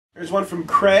Here's one from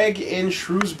Craig in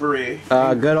Shrewsbury.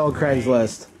 Good old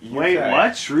Craigslist. Wait,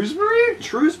 what? Shrewsbury?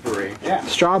 Shrewsbury. Yeah.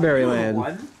 Strawberry Land.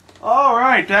 Oh,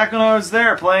 right. Back when I was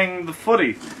there playing the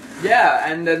footy. Yeah,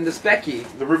 and then the Specky.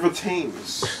 The River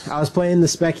Thames. I was playing the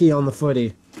Specky on the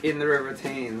footy. In the River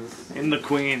Thames. In the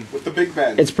Queen. With the Big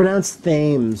Ben. It's pronounced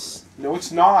Thames. No,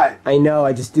 it's not. I know,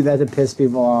 I just do that to piss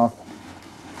people off.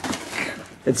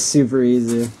 It's super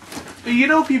easy. But you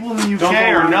know people in the UK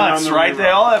are nuts, right? They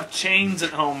all have chains at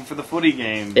home for the footy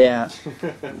game. Yeah.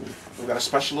 We've got a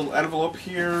special little envelope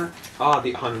here. Ah,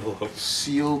 the envelope.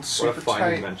 Sealed What super a fine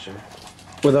tight. invention.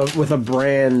 With a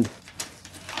brand.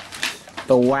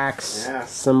 The wax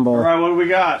symbol. Alright, what do we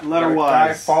got? Guy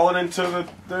Letter-wise. falling into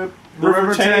the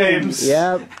River Thames.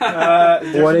 Yep.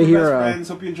 What a hero. Friends.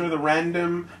 Hope you enjoy the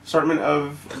random assortment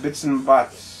of bits and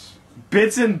butts.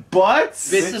 Bits and butts?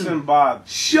 Bits and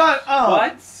butts. Shut up!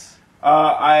 What?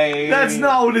 That's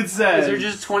not what it says. Is there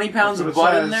just 20 pounds That's of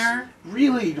what it butt in says. there?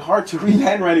 Really hard to read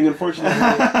handwriting,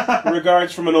 unfortunately.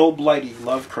 Regards from an old blighty.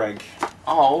 Love, Craig.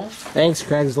 Oh. Thanks,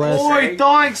 Craigslist. Boy,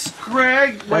 thanks,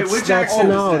 Craig. Wait, which accent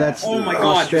is that? That's Oh my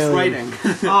god, just Australian.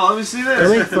 writing. Oh, let me see Don't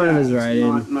this. make fun of his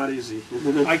writing. Not easy.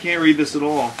 I can't read this at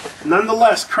all.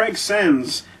 Nonetheless, Craig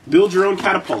sends, build your own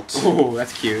catapult. Oh,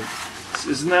 that's cute.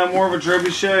 Isn't that more of a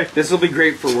trebuchet? This will be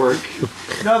great for work.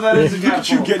 No, that is a Look at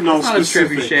you catapult. getting all It's not a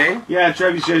specific. trebuchet. Yeah,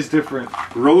 trebuchet's different.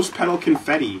 Rose petal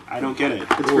confetti. I don't get it.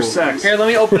 It's for sex. Here, let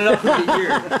me open it up and get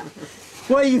here.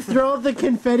 What, you throw out the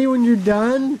confetti when you're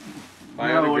done?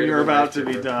 No, when you're about to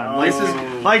be done.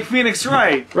 Oh. Like Phoenix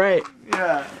Wright. Right.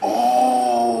 Yeah.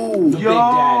 Oh!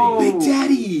 Yo! Big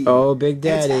Daddy! Oh, Big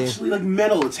Daddy. It's actually like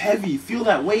metal. It's heavy. Feel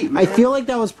that weight, man. I feel like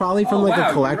that was probably from Oh, like wow, a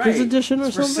you're collector's right. edition or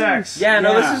It's for something. sex. Yeah,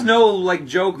 no, Yeah. this is no like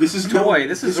joke This is toy. no-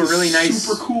 This is this a really is nice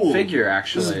super cool. figure,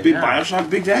 actually. This is Big yeah. Bioshock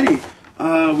Big Daddy.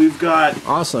 We've got...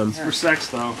 Awesome. For sex,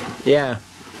 though. Yeah.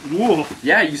 Whoa.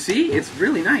 Yeah, you see? It's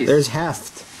really nice. There's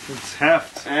heft. It's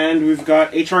heft. And we've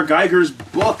got H.R. Geiger's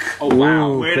book. Oh,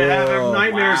 wow. Ooh. Way to have Cool.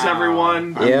 nightmares, Wow.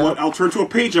 everyone. Yeah. I'll turn to a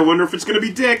page. I wonder if it's going to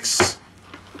be dicks.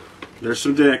 There's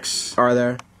some dicks. Are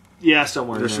there? Yeah,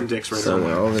 somewhere There's in some there. dicks right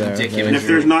Somewhere there. over there. Dick And if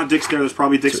there's not dicks there, there's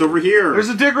probably dicks over here. There's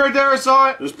a dick right there, I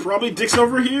saw it. There's probably dicks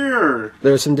over here.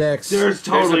 There's some dicks. There's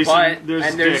totally a butt, some, there's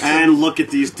and there's- dicks. And look at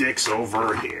these dicks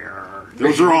over here.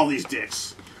 Those are all these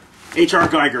dicks. H.R.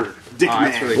 Geiger. Dick Oh,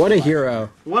 man. that's really What a hero.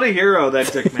 What a hero,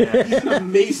 that dick man. He's an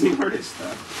amazing artist,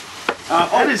 though.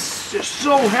 That is just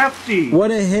so hefty. What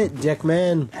a hit, Dick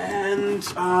Man. And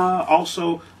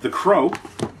also The Crow.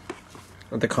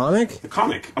 The comic? The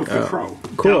comic of The Crow.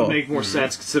 That Cool. would make more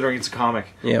sense considering it's a comic.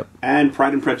 Yep. And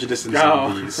Pride and Prejudice and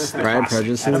Zombies. Pride and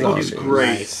Prejudice and That book is Zombies. great.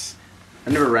 Nice.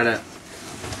 I've never read it.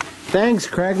 Thanks,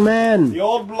 Craig Man. The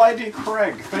old blighty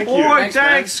Craig. Thank you. Boy, Thanks,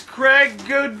 thanks, Craig.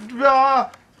 Good.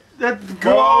 That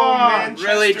Go, boy. Manchester,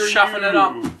 Really chuffing it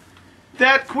up.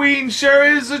 That queen sure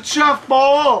is a chuff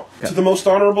ball. To the most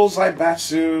honorable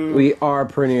Zaibatsu. We are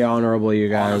pretty honorable, you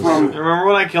guys. Remember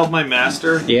when I killed my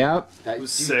master? Yep. That It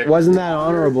was sick. Wasn't that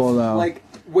honorable, though? Like,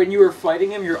 when you were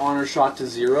fighting him, your honor shot to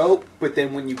 0, but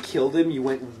then when you killed him, you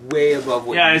went way above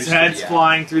what Yeah, you his used to head's be at.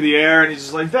 flying through the air, and he's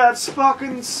just like, "That's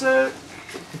fucking sick."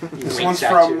 He This winks one's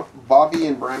at from you. Bobby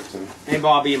in Brampton. Hey,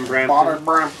 Bobby and Bobby Brampton.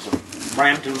 Brampton.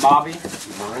 Brampton Bobby.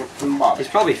 Brampton Bobby. He's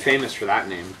probably famous for that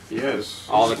name. He is.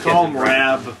 All the kids Call in him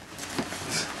Rab.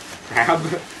 Rab.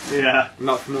 Yeah. I'm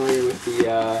not familiar with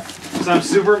the, So I'm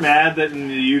super mad that in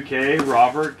the UK,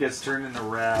 Robert gets turned into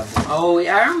Rab. Oh,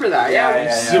 yeah, I remember that. Yeah, Yeah,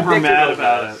 yeah, Super Victor mad knows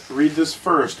about that. it. Read this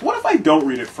first. What if I don't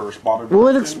read it first, Bobby? Will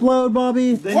it Brampton? explode,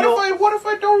 Bobby? Then What you'll- if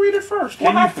I don't read it first? Can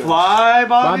What you happens? fly,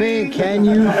 Bobby? Bobby, can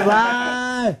you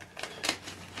fly?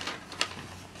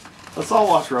 Let's all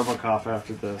watch RoboCop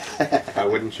after this. Why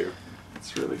wouldn't you?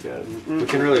 It's really good. We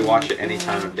can really watch it any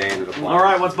time of day and it'll fly. All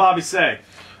right, what's Bobby say?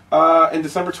 In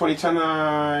December 2010,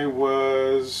 I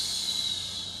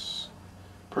was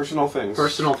personal things.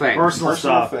 Personal things. Personal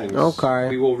stuff. things. We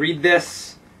Okay. will read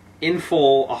this in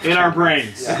full off In our camera.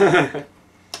 brains.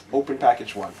 Open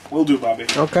package 1. Will do, Bobby.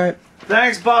 Okay.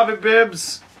 Thanks, Bobby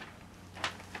Bibbs.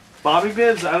 Bobby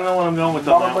Bibbs? I don't know what I'm going with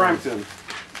on Bobby that one. Brampton.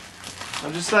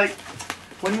 I'm just like,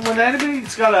 when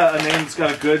anybody's got a name that's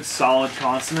got a good, solid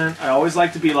consonant, I always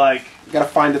like to be like, You gotta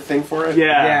find a thing for it.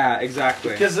 yeah. Yeah,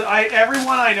 exactly. Because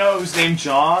everyone I know who's named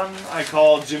John, I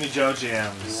call Jimmy Joe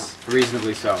Jams.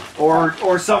 Reasonably so.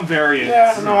 Or some variant.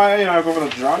 Yeah, no, I go for the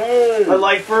Johnny. But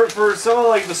like for some of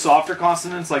like the softer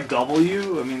consonants like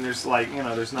W, I mean there's like,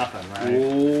 there's nothing,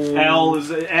 right? L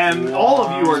is, and all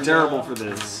of you are terrible for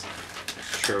this.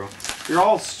 True. You're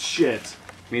all shit.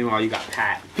 Meanwhile, you got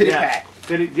Pat. Yeah.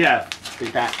 Pity, yeah.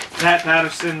 Big Pat. Pat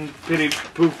Patterson, pity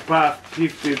poof pop,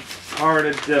 peep peep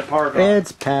Pargon.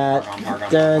 It's Pat.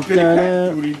 Pargon. Dun, dun,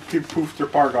 dun. Duty poofed their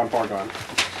Pargon.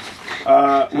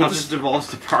 I'll just divulge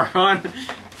the Pargon.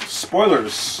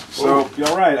 Spoilers. So,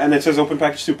 alright, and it says open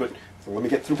package 2, but let me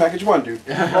get through package 1, dude.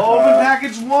 Open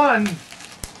package 1.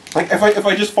 Like, if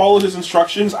I just followed his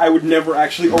instructions, I would never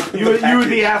actually open the package. You would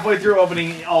be halfway through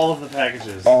opening all of the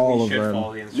packages. All of Should them.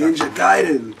 follow the instructions. Ninja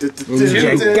Gaiden.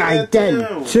 Ninja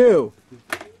Gaiden 2.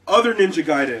 Other Ninja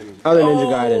Gaiden. Other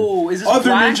Ninja Gaiden. Oh, is this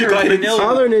Other black Ninja or Gaiden. vanilla?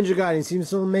 Other Ninja Gaiden seems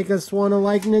to make us want to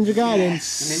like Ninja Gaiden.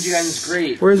 Ninja Gaiden's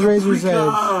great. Where's Razor's Head?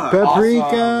 Paprika.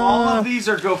 All of these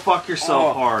are go fuck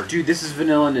yourself hard. Dude, this is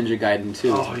vanilla Ninja Gaiden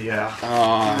too. Oh yeah.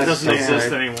 Oh, That doesn't so exist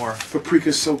good. anymore.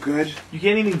 Paprika's so good. You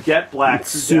can't even get black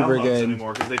It's through super downloads good.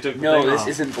 anymore because they took the No, thing this off.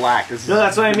 isn't black. This is No,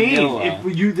 that's what I mean. vanilla.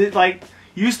 If you did like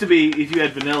used to be, if you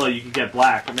had vanilla, you could get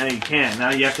black, but now you can't.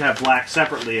 Now you have to have black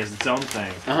separately as its own thing.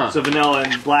 So vanilla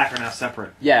and black are now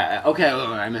separate Yeah. Okay.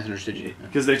 Oh, I misunderstood you.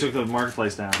 because they took the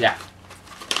marketplace down. Yeah.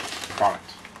 Product.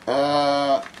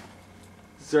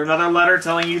 Is there another letter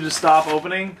telling you to stop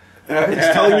opening?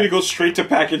 It's telling me to go straight to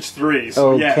package 3.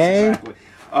 So yes, Okay. exactly.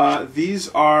 These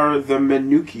are the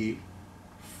Menuki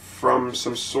from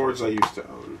some swords I used to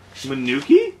own.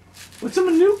 Manuki? What's a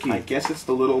Manuki? I guess it's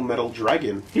the little metal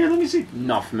dragon. Here, let me see.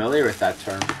 Not familiar with that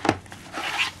term.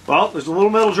 Well, there's a little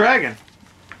metal dragon.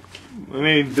 I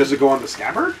mean, Does it go on the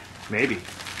scabbard? maybe.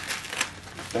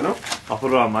 Don't know. I'll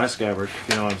put it on my scabbard if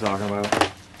you know what I'm talking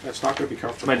about. It's not going to be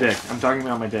comfortable. My dick. I'm talking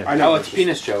about my dick. I know. Oh, it's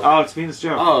penis joke. Oh, it's penis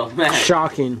joke. Oh man.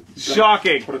 Shocking.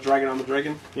 Shocking. Put a dragon on the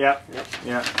dragon. Yep. Yep.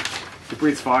 Yeah. It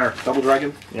breathes fire. Double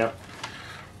dragon. Yep.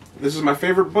 This is my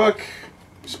favorite book.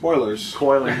 Spoilers.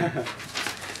 Coiling.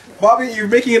 Bobby, you're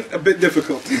making it a bit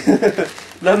difficult.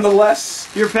 Nonetheless,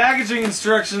 Your packaging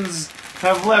instructions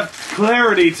have left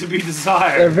clarity to be They're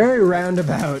desired. very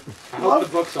roundabout. I hope the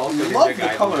book's also Ninja love the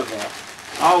Gaiden. color though.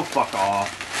 Oh, fuck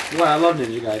off. Well, I love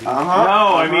Ninja Gaiden.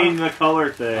 No, I mean the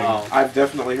color thing. Oh. I've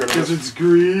definitely heard of Because this. it's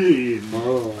green.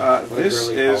 Oh, what a This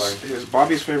girly is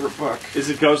Bobby's favorite book. Is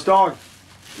it Ghost Dog?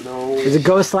 No. Is it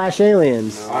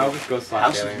Ghost/Aliens? color. I always go slash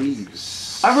House of aliens.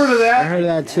 Leaves. I've heard of I that. heard of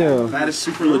that too. That is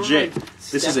super legit.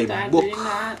 This is a Stepdad book. reading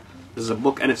that? This is a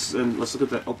book, and it's. And let's look at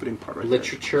that opening part right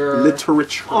Literature. there.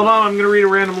 Literature. Hold on, I'm gonna read a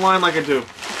random line like I do.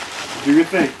 Do your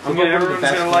thing. I'm gonna, everyone's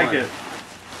gonna like it.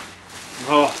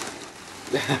 Oh.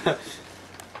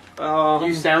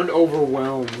 You sound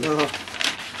overwhelmed.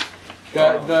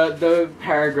 The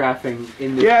paragraphing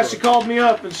in this Yeah, book. she called me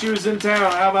up and she was in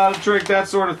town. How about a drink, that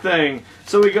sort of thing.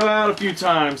 So we go out a few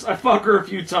times. I fuck her a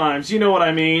few times. You know what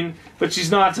I mean. But she's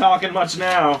not talking much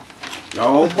now.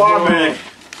 Oh, Bobby.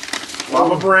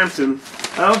 Baba Brampton.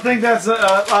 I don't think that's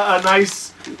a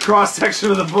nice cross section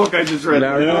of the book I just read.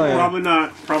 No, No, really. probably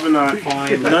not. Probably not.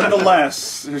 Fine.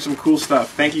 Nonetheless, there's some cool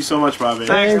stuff. Thank you so much, Bobby.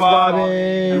 Thanks, Bob.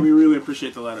 And Bobby. we really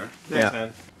appreciate the letter. Thanks,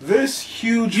 man. This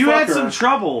huge You fucker. had some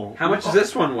trouble. How much does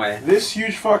this one weigh? This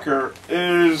huge fucker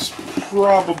is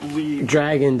probably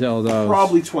Dragon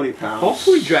dildos. 20 pounds.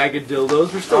 Hopefully dragon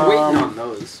dildos. We're still waiting on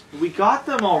those. We got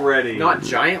them already. Not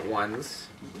giant ones.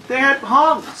 They had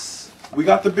humps. We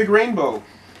got the big rainbow.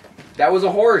 That was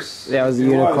a horse. That was a It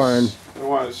unicorn. was. It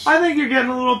was. I think you're getting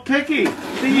a little picky. I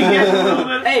think you get a little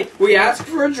bit. Hey, we asked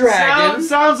for a dragon.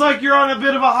 Sounds like you're on a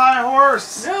bit of a high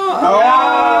horse. No.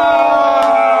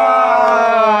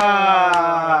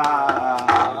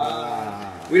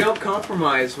 We don't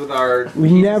compromise with our.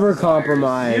 We never desires.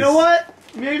 compromise. You know what?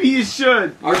 Maybe you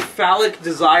should. Our phallic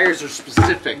desires are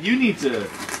specific. You need to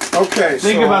Okay,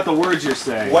 think so about the words you're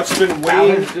saying. what's been weighing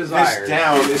Balanced this desires.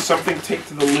 down is something taped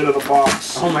to the lid of the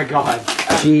box. Oh my god.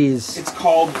 Jeez. It's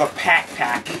called the Pack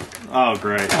Pack. Oh,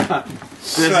 great.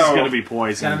 This is So- going to be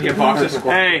poison. It's gonna be a box of Hey,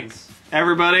 scorpions.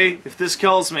 everybody, if this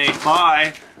kills me,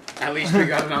 bye. At least we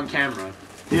got it on camera.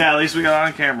 Yeah, at least we got it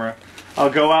on camera. I'll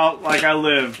go out like I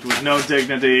lived, with no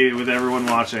dignity, with everyone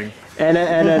watching. And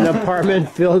an apartment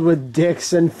filled with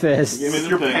dicks and fists. With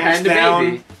your thing. pants And a down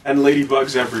baby. and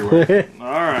ladybugs everywhere.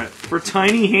 Alright. For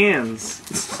tiny hands.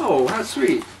 Oh, how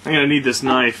sweet. I'm going to need this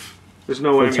knife. There's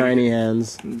no way For I'm tiny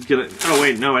hands. going to get it. Oh,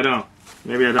 wait, no, I don't.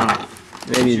 Maybe I don't.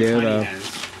 Maybe you do, Tiny though.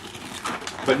 hands.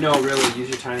 But no, really, use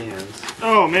your tiny hands.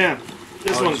 Oh, man.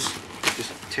 This Oh, one's...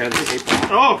 Just tear the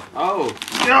tape off. Oh!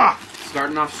 Oh, Yeah!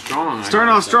 starting off strong. Starting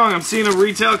off strong. I'm seeing a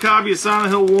retail copy of Silent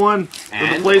Hill 1 with the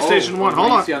And, PlayStation 1. what Hold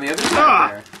do you on. see on the other Ah. side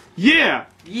there? Yeah!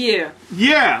 Yeah,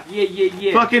 Yeah!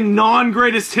 yeah. Fucking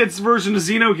non-greatest hits version of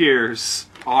Xenogears.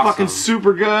 Awesome. Fucking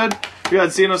super good. We got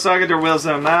Xenosaga Der Wheels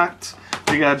Are Nacht.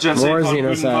 We got Gensei More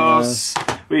Xenosaga.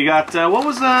 Xenosaga. We got, what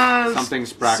was that? Something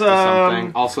Sprax or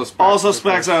something. Also Sprax. Also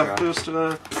Specs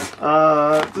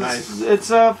Nice. It's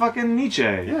fucking Nietzsche.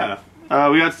 Yeah.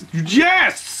 We got,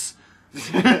 yes!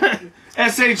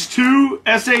 SH2,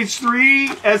 SH3,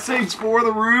 SH4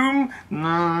 the room.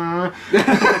 Nah.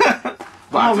 That's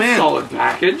Oh man. a solid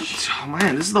package. Oh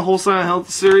man, this is the whole Silent Hill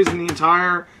series and the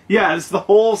entire. Yeah, it's the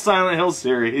whole Silent Hill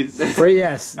series.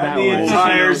 Yes, that And the one.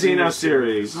 entire Xeno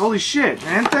series. Holy shit,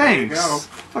 man! Thanks. There you go.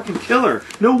 Fucking killer.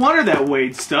 No wonder that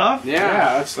weighed stuff.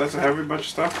 Yeah. that's a heavy bunch of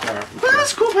stuff there. But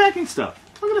that's cool packing stuff.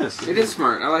 Look at this. It is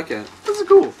smart. I like it. This is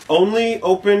cool. Only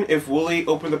open if Wooly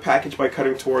opened the package by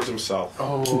cutting towards himself.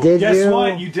 Oh. Did Guess you?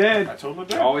 what? You did. I totally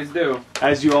did. Always do.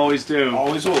 As you always do.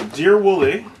 Always will. Dear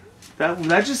Wooly, That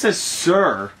just says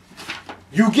sir.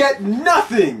 you get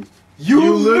nothing.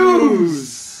 You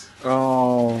lose.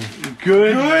 Oh.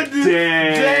 Good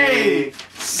day,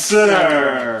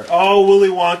 sir. Oh, Willy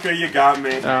Wonka, you got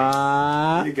me.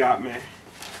 You got me.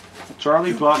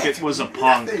 Charlie Bucket was a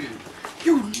punk.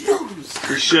 You lose.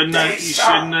 You shouldn't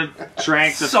have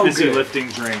drank the So fizzy good. lifting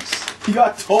drinks. He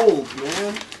got told,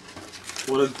 man.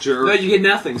 What a jerk. No, you get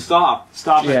nothing. Stop.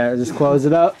 Stop it. Yeah, just close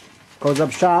it up. Close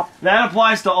up shop. That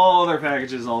applies to all other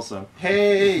packages also.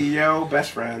 Hey, yo,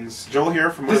 best friends. Joel here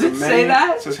from one Does of it the say many...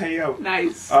 that? It says, hey, yo.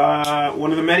 Nice.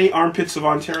 One of the many armpits of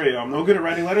Ontario. I'm no good at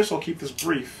writing letters, so I'll keep this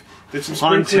brief. Did some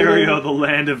spring Ontario, cleaning, the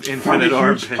land of found infinite a huge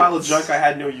armpits. pile of junk I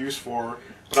had no use for,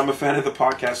 but I'm a fan of the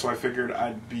podcast, so I figured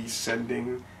I'd be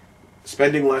spending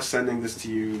less sending this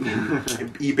to you than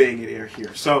eBaying it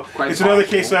here. So Quite it's another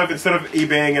possible. case of, instead of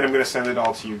eBaying it, I'm going to send it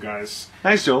all to you guys.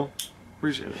 Thanks, Joel.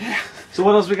 Appreciate it. So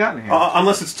what else we got in here?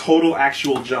 Unless it's total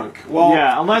actual junk. Well,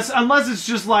 yeah, unless it's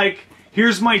just like,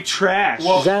 here's my trash.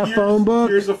 well, Is that a phone book?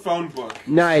 Here's a phone book.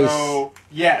 Nice. So,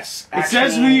 yes. it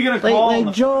says who you're gonna call.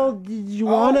 Like Joel, did you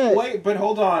want it? Wait, but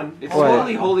hold on. It's What?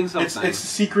 totally holding something. It's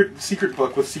a secret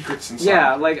book with secrets inside.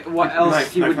 yeah, like what else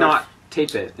Knife, he knife, would knife. not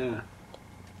tape it. Yeah.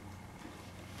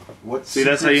 What See,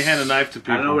 that's how you hand a secrets? knife to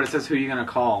people. I don't know what it says. Who you gonna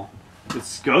call?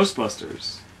 It's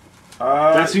Ghostbusters.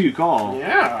 That's That's who you call.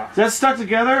 Yeah, Is that stuck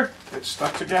together? it's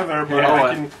stuck together, but Yeah.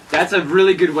 I can. That's a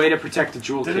really good way to protect the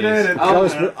jewel case.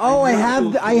 Ghost- oh, I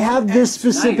have this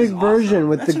specific Nice, version awesome.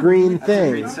 with the green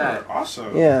thing. Green set.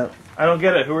 Awesome. Yeah, I don't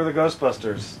get it. Who are the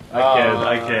Ghostbusters?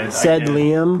 I kid. said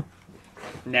Liam.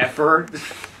 Never.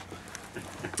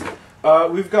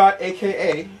 We've got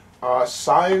AKA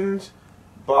signed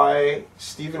by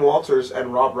Stephen Walters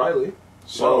and Rob Riley.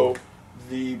 So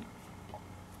the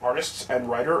artists and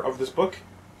writer of this book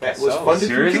that was So, funded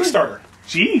seriously? through Kickstarter.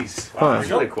 Jeez. Huh. That's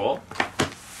really cool.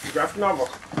 Graphic novel.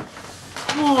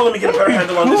 Oh, let me get a better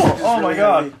handle on this. Cool. Oh my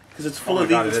God. Because it's full Oh my of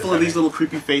God, these. it It's is full of these heavy. little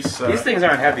creepy face. These things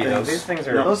aren't heavy though. things. These things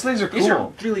are. No. Those things are These are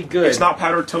cool. really good. It's not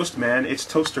powdered toast, man. It's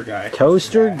toaster guy.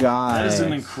 Toaster guy. That is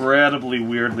an incredibly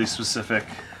weirdly specific.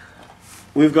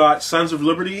 We've got Sons of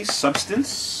Liberty,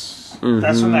 Substance.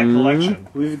 That's from that collection.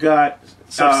 We've got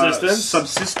Subsistence?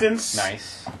 Subsistence.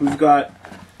 nice. We've got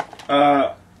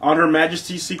On Her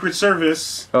Majesty's Secret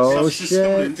Service. Oh,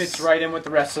 Subsistence. Fits right in with the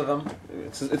rest of them.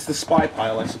 It's the spy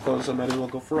pile, I suppose. I might as well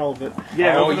go for all of it.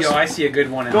 Yeah. Oh, go to yo, the- I see a good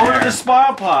one in Go there. to the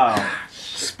spile pile.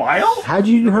 Spile? How'd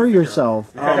you hurt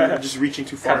yourself? I'm just reaching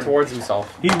too far. Cut towards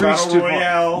himself. He reached Battle too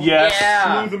Royale. far. Yes.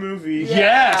 Yeah. Through the movie.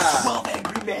 Yes. 12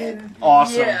 Angry Men.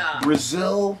 Awesome. Yeah.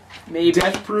 Brazil. Maybe.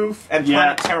 Death Proof. And Yeah.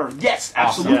 Planet Terror. Yes, Awesome.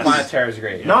 absolutely. Yes. Planet Terror is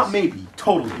great. Not maybe.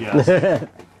 Totally. Yes.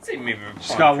 Say maybe.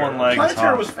 She's got one leg. Planet Terror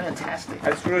Tom. was fantastic.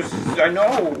 I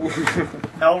know.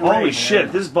 Holy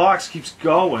shit! This box keeps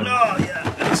going. Oh,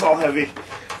 yeah. It's all heavy.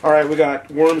 All right, we got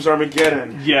Worms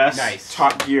Armageddon. Yes. Nice.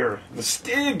 Top Gear. The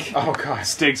Stig. Oh god.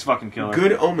 Stig's fucking killer.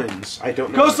 Good Omens. I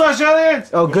don't know. Ghostbusters!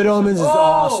 Oh, Good Omens is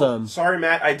awesome. Sorry,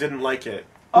 Matt. I didn't like it.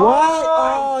 What?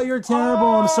 Oh, you're terrible.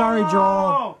 I'm sorry,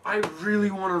 Joel. I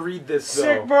really want to read this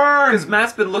Sick though. burn! Because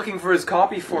Matt's been looking for his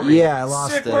copy for me. Yeah, I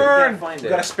lost Sick it. burn! Can't find We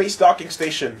got a it. space docking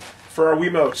station for our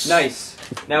Wiimotes. Nice.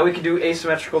 Now we can do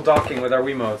asymmetrical docking with our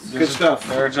Wiimotes. Good stuff.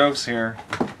 There are jokes here.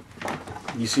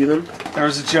 You see them?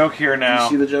 There's a joke here now. You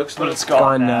see the jokes? But it's Fun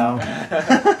gone now.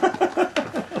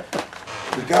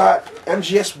 We got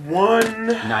MGS1.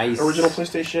 Nice. Original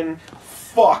PlayStation.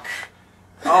 Fuck.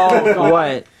 Oh god.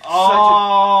 What?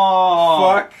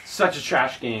 Oh! Fuck. Such a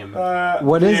trash game.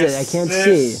 What is it? I can't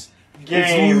this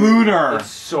Game. It's lunar. It's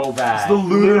so bad. the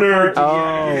lunar.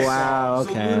 Oh, wow.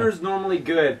 So Okay. Lunar's normally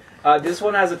good. This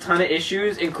one has a ton of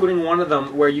issues, including one of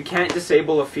them where you can't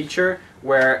disable a feature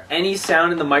where any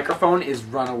sound in the microphone is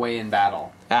run away in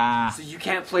battle. Ah. So you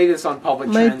can't play this on public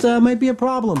transit. Might be a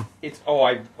problem. It's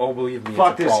believe me.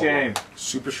 Fuck it's a this problem. game.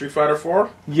 Super Street Fighter 4.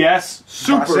 Yes.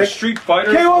 Super Classic. Street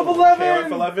Fighter. KOF11! KOF11,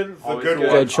 the Always good good. one.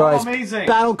 Good choice. Amazing.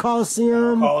 Battle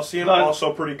Coliseum. Coliseum, But-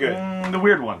 also pretty good. The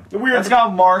weird one. The weird- It's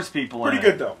got Mars people Pretty in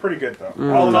good it. though. Pretty good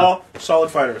though. All in all, solid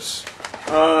fighters.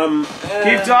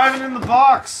 Keep diving in the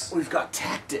box. We've got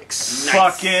Tactics.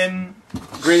 Fucking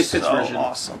Greatest hits So version.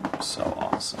 awesome. So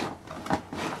awesome.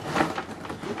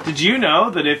 Did you know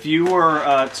that if you were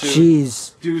to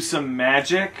Jeez. do some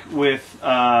magic with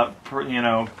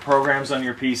programs on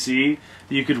your PC,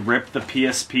 you could rip the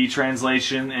PSP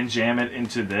translation and jam it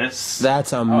into this?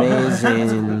 That's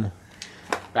amazing.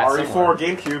 That's RE4 similar.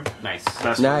 GameCube, Nice.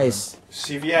 Best Nice.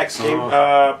 CVX game,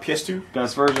 PS2, version.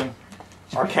 Best version.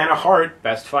 Arcana Heart,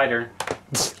 Best fighter.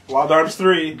 Wild Arms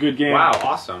 3, Good game. Wow,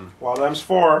 awesome. Wild Arms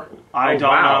 4, I Oh, don't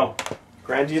wow. know.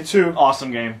 Grandia 2,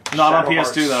 Awesome game. Not on Shadow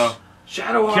PS2 though. Hearts.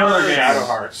 Shadow Hearts. Killer game. Shadow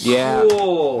Hearts. Yeah.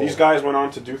 Cool. These guys went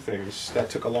on to do things that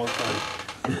took a long time.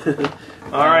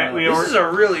 All right, we This were. is a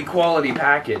really quality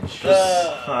package.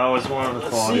 That was one of the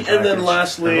quality. And then package.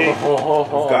 lastly, we've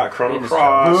Oh, got Chrono Venus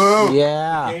Cross, Boo. a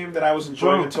Yeah. game that I was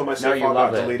enjoying until my No, save you file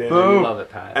love got it. deleted. Boo. You love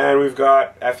it, Pat. And we've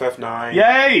got FF9.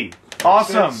 Yay!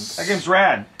 Awesome. Six. That game's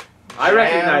rad. I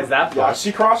recognize that book.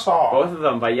 Yahtzee Cross Hall. Both of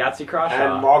them by Yahtzee And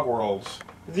Croshaw. Mog World.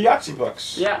 The Yahtzee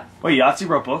books. Yeah. Wait, Yahtzee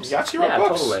wrote books? Yahtzee wrote Yeah,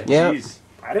 books. totally. Yeah. Jeez.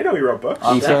 I didn't know he wrote books.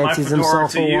 I'll He tip my fancies fedora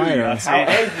himself to a you, writer. How Yahtzee.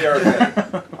 angry are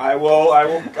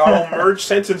they? I'll merge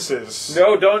sentences.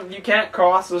 No, don't. You can't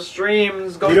cross the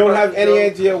streams. You don't have any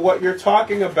idea what you're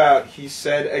talking about, he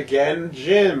said again.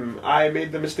 Jim, I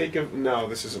made the mistake of... No,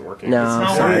 this isn't working. No.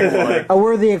 It's not working. A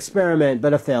worthy experiment,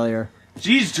 but a failure.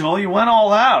 Jeez, Joel, you went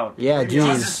all out. Yeah,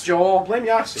 Jesus, jeez. Joel. Blame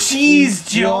Yahtzee. Jeez,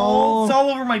 Joel. Joel. It's all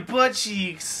over my butt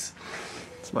cheeks.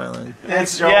 Smiling.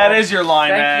 It's, Joel. yeah, it is your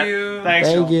line, Thank Matt. you. Thanks,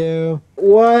 Thank Joel. you.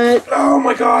 What? Oh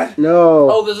my god. No.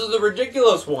 Oh, this is the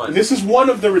ridiculous one. This is one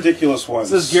of the ridiculous ones.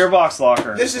 This is Gearbox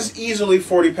Locker. This is easily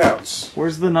 40 pounds.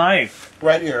 Where's the knife?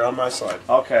 Right here on my side.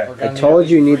 Okay. I told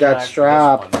you need that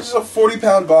strap. This is a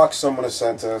 40-pound box someone has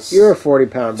sent us. You're a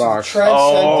 40-pound box.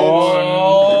 Transcendent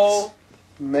Oh,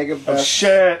 Mega oh Best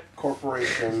shit.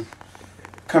 Corporation.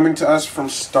 Coming to us from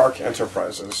Stark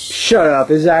Enterprises. Shut up.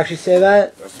 Does it actually say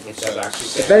that? That's what It it does says.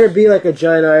 actually It better be like a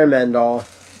giant Iron Man doll.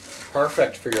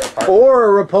 perfect for your apartment.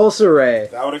 Or a repulsor ray.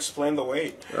 That would explain the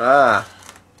weight. Ah.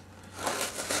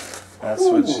 That's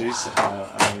what she said.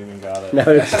 I don't even got it. That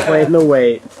would explain the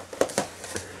weight.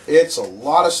 It's a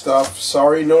lot of stuff.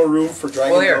 Sorry, no room for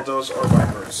dragon Well, here. dildos or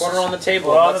vipers. Put it on the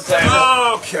table. Well, on let's, the table.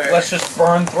 Okay. let's just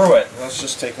burn through it. Let's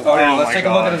just take a Oh, look. yeah, Oh let's my take a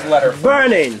look God. at his letter.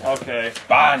 Burning. Okay.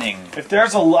 Burning. If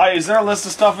there's is there a list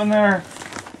of stuff in there?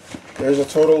 There's a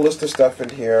total list of stuff in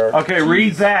here. Okay,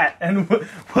 read that, and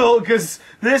well, because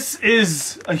this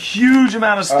is a huge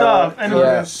amount of stuff, and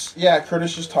Curtis,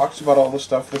 Curtis just talks about all the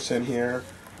stuff that's in here.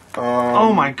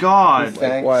 oh my god,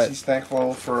 what? He's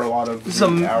thankful for a lot of this is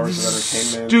hours of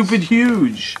entertainment. stupid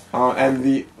huge.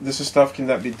 And this is stuff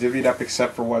cannot be divvied up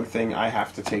except for one thing. I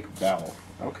have to take Bell.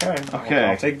 Okay. Okay.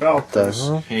 I'll take Bell.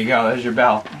 The- Here you go. There's your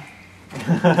bell.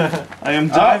 I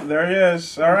am Oh, diving. there he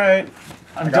is. All right.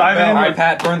 I'm diving in. All right, with-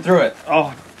 Pat, burn through it.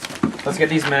 Oh Let's get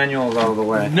these manuals out of the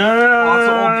way.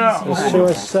 no! There's too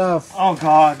much stuff. Oh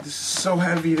god, This is so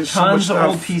heavy. There's so much Tons of stuff.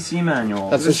 old PC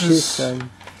manuals. That's what This she is- said.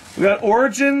 we got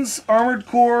Origins, Armored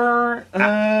Core,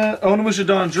 Onimusha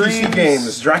Dawn Dreams, PC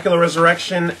games. Dracula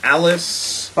Resurrection.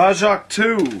 Alice. Bajak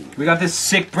 2. We got this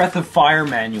sick Breath of Fire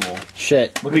manual.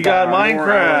 Shit. We got More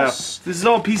Minecraft. Alice. This is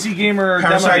all PC Gamer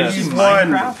Parasite demo Eve discs.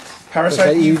 1. Minecraft?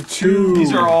 Parasite Eve 2.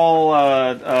 These are all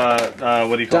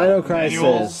what do you call Dino it?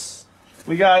 Manuals. Crisis.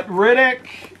 We got Riddick,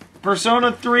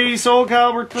 Persona 3, Soul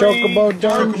Calibur 3, Chocobo Chocobo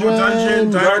Dungeon. Dungeon.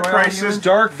 Dino Dark Crisis.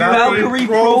 Dark Valkyrie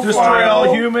Profile, Destroy All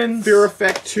Profile. Humans, Fear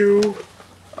Effect 2.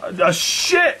 a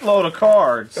shitload of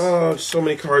cards. Oh, so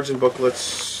many cards and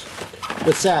booklets.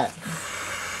 What's that?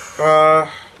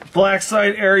 Black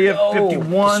Site Area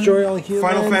 51. Destroy all humans.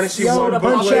 Final Fantasy Yo, 1 a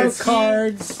bunch booklets. of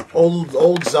cards.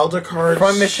 Old Zelda cards.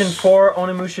 Front Mission 4,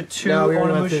 Onimusha 2, No, we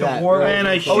already went through Onimusha that. War. And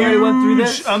a Oh, we already went through huge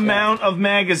this? amount of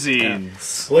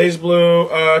magazines. Blaze Blue,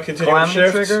 Continuum Calamity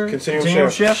Shift. Trigger, Continuum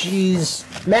Shift.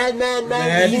 Jeez.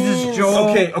 Mad Jesus,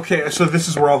 Joel. Okay, so this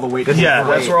is where all the weight comes Yeah,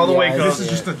 from. that's where all the Yeah, weight This goes. is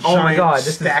just a Oh my giant God,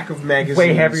 this stack of magazines.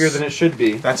 Way heavier than it should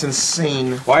be. That's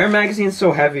insane. Why are magazines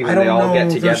so heavy I when don't they all know. get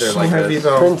They're together so like heavy this?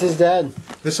 though. Prince is dead.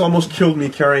 This almost killed me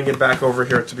carrying it back over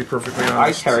here. To be perfectly I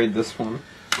honest, carried this one.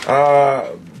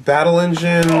 Battle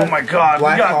Engine. Oh my god,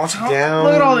 Black we got Hawk Down.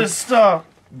 Look at all this stuff.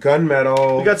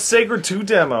 Gunmetal. We got Sacred 2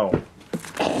 demo.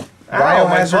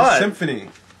 Biohazard butt. Symphony.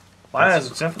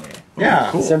 Biohazard Symphony.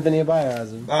 Yeah. Symphony of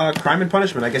Biohazard. Crime and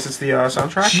Punishment. I guess it's the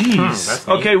soundtrack. Jeez. that's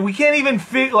neat. Okay, we can't even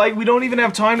fit. Like, we don't even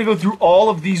have time to go through all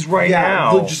of these right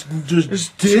now. Just There's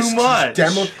too discs, much.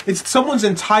 Demo. It's someone's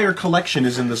entire collection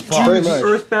is in this box. Pretty The much.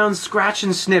 Earthbound Scratch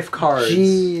and Sniff cards.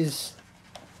 Jeez.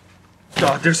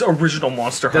 God, there's original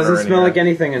Monster Hunter. Doesn't in smell here. like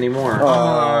anything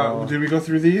anymore. Did we go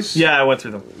through these? Yeah, I went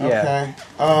through them. Yeah.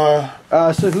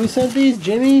 Okay. So who sent these?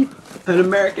 Jimmy? An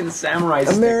American Samurai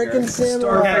sticker. American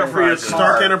Samurai.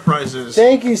 Stark Enterprises.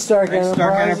 Thank you, Stark Thanks,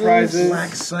 Stark Enterprises.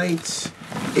 Black Site.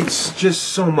 It's just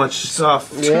so much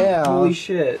stuff. Yeah. Holy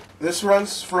shit. This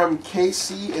runs from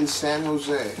KC in San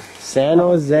Jose. San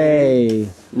Jose,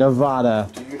 Nevada.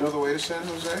 Do you know the way to San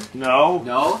Jose? No.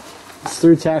 No? It's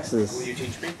through Texas. Will you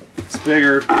teach me? It's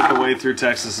bigger. The way through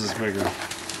Texas is bigger.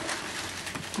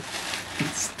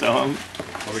 It's dumb.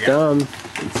 What we It's got? dumb.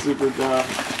 It's super dumb.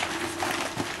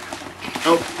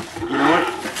 Oh, you know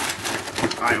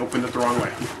what? I opened it the wrong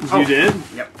way. You did?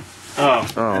 Yep. Oh.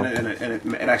 Oh. And it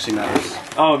actually matters.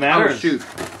 Oh, Oh, matters. shoot.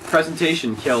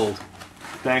 Presentation killed.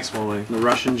 Thanks, Molly. The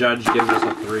Russian judge gives us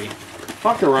a 3.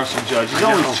 Fuck the Russian judge. He's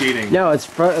always cheating. No, it's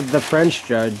the French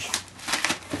judge.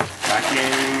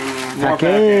 Packing. More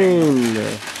packing.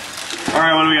 Packing. All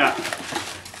right, what do we got?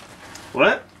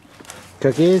 What?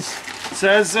 Cookies? It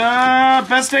says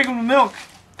best taken with milk.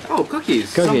 Oh, cookies.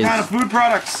 Some Cookies. kind of food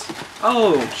products.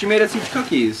 Oh, she made us eat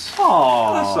cookies. Oh,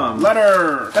 Awesome.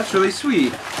 Letter. That's really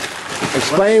sweet.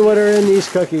 Explain what are in these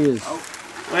cookies.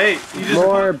 Wait, you just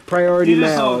More priority you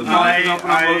just, mail. open on both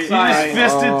you just sides.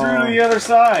 fisted through to the other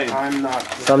side. I'm not.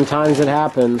 Sometimes it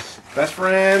happens. Best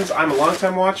friends. I'm a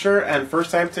long-time watcher and first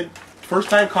time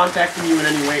contacting you in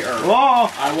any way. Whoa!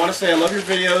 I want to say I love your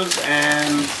videos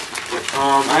and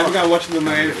I haven't gotten watching the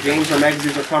games or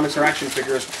magazines or comics or action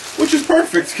figures, which is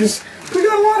perfect because we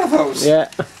got a lot of those. Yeah.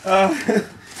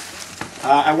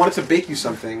 I wanted to bake you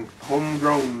something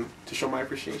homegrown to show my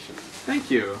appreciation. Thank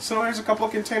you. So here's a couple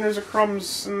of containers of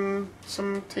crumbs and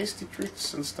some tasty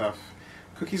treats and stuff.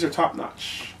 Cookies are top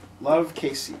notch. Love,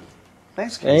 Casey.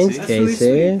 Thanks, Casey. Thanks,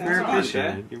 Casey. Very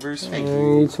appreciated. You're very sweet. I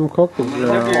need some cookies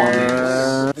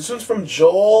now. This one's from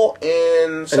Joel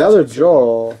in Another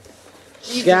Joel.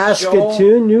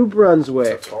 Saskatoon, New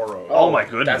Brunswick. Totoro. Oh my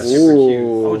goodness. That's super cute.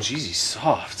 Oh, Ooh. jeez, he's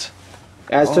soft.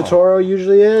 As Totoro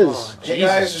usually is. Hey Jesus,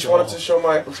 guys, just Joel. wanted to show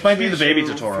my This might be the baby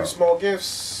appreciation. Totoro. A few small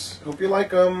gifts. Hope you like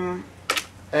them.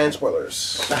 And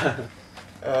spoilers.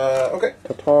 Okay.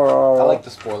 Totoro. I like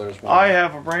the spoilers one. I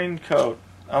have a raincoat.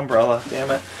 Umbrella, damn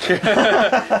it.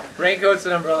 Raincoats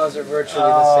and umbrellas are virtually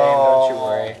the same, don't you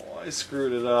worry. I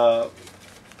screwed it up.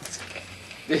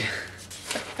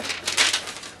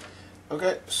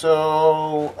 Okay,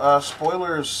 so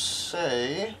spoilers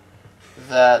say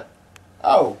that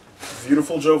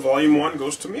Beautiful Joe Volume 1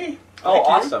 goes to me. Oh, Thank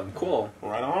you. awesome. Cool.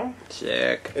 Right on.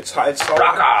 Sick. It's all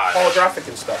Rock on. holographic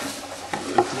and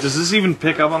stuff. Does this even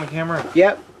pick up on the camera?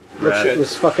 Yep. Rad. It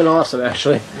was fucking awesome,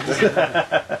 actually.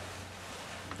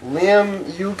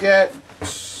 Liam, you get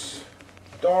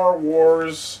Star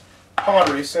Wars Pod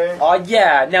Racing. Oh,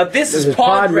 yeah. Now, this is is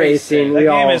pod racing. That We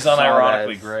game all is saw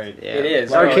unironically that. great. Yeah. It is.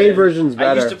 The arcade No, version's I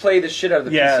better. used to play the shit out of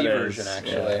the Yeah, PC it version, is.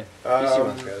 actually. PC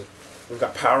one's good. We've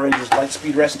got Power Rangers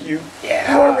Lightspeed Rescue. Yeah.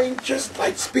 Power Rangers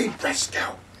Lightspeed Rescue.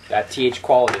 That TH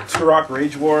quality. Turok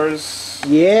Rage Wars.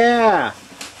 Yeah.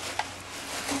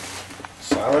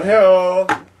 Silent Hill.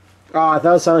 Oh, I thought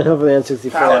it was Silent Hill for the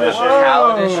N64. Pal Edition.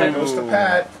 Pal That Edition. goes to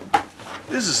Pat.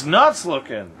 This is nuts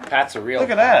looking. Pat's a real. Look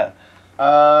at that.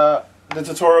 The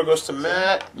Totoro goes to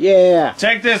Matt. Yeah.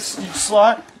 Take this, you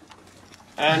slut.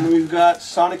 And we've got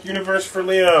Sonic Universe for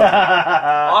Leo.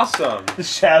 Awesome. The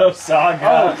Shadow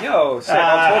Saga. Oh, yo, sick.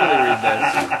 I'll totally read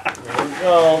There we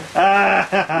go. this.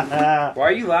 Why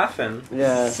are you laughing?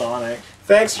 Yeah. Sonic.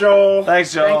 Thanks, Joel.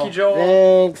 Thanks, Joel. Thank you,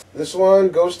 Joel. Thanks. This one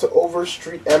goes to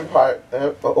Overstreet Empire.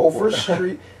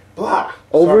 Overstreet. Blah. Sorry.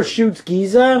 Overshoots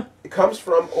Giza? It comes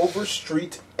from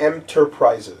Overstreet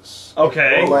Enterprises.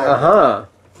 Okay. Orlando. Uh-huh.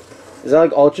 Is that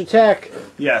like Ultra Tech?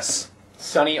 Yes.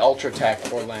 Sunny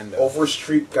Ultratech, Orlando.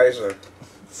 Overstreet Geyser.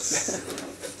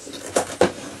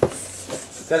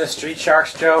 Is that a Street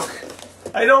Sharks joke?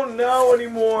 I don't know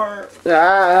anymore.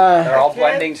 They're all can't-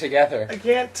 blending together. I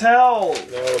can't tell. No,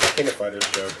 it's a King of Fighters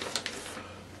joke.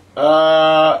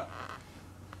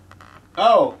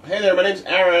 Oh, hey there, my name's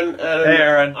Aaron, and Hey,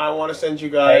 Aaron. I want to send you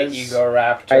Hey, guys Ego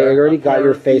Raptor. I already got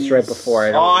your face right before.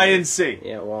 I Oh, I didn't see.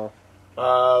 Yeah, well.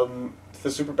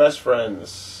 the Super Best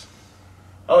Friends.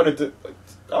 Oh,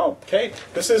 okay.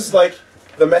 This is like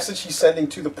the message he's sending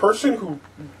to the person who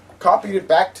copied it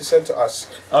back to send to us.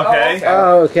 Okay. okay.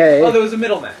 Oh, okay. Oh, there was a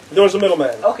middleman. There was a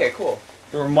middleman. Okay, cool.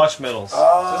 There were much middles.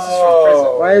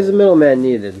 Oh. Why is a middleman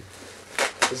needed?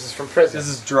 This is from prison. This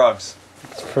is drugs.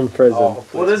 It's from prison. Oh,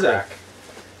 What is it?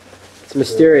 It's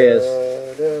mysterious.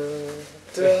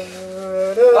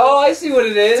 Oh, I see what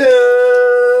it is.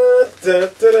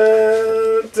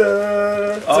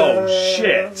 Oh,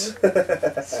 shit.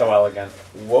 So elegant.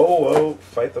 Whoa,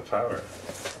 fight the power.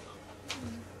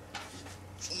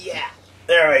 Yeah.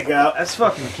 There we go. That's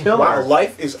fucking killer. Wow,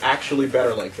 life is actually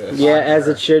better like this. Yeah, as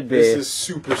it should be. This is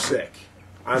super sick.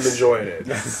 I'm enjoying it.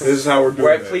 This is how we're doing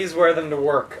Where, it. please wear them to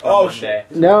work on Oh, Monday.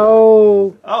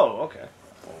 No. Oh, okay.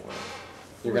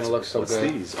 You're gonna look so What's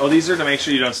good. these? Oh, these are to make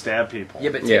sure you don't stab people. Yeah,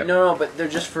 but Yeah. no, but they're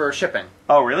just for shipping.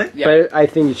 Oh, really? Yeah. But I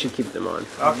think you should keep them on.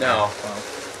 Okay. No.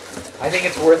 I think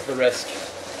it's worth the risk.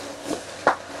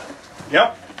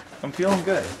 Yep. I'm feeling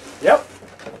good. Yep.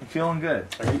 I'm feeling good.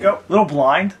 There you go. A little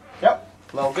blind. Yep.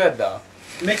 Well, good though.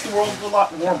 Makes the world a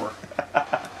lot warmer.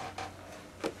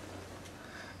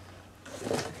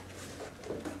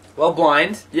 Well,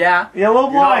 blind. Yeah. Yeah, a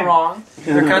little You're not blind. wrong.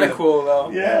 They're kind of cool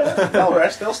though. Yeah. They'll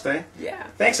rest. They'll stay. Yeah.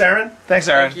 Thanks, Aaron. Thanks,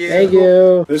 Aaron. Thank you. Thank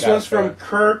you. This one's from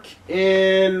Kirk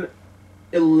in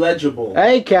Illegible,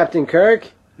 Hey, Captain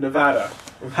Kirk. Nevada.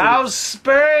 How's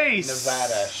space?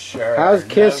 Nevada, sure. How's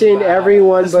kissing Nevada.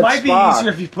 everyone This but might be Spock? easier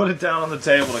if you put it down on the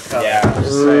table to cut. Yeah. I'm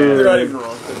just saying. You're not even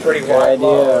wrong. Pretty Good wide.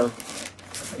 idea.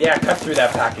 Yeah, cut through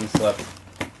that packing slip.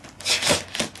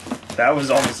 That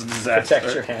was almost a disaster.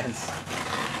 Protect your hands.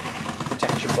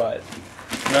 Protect your butt.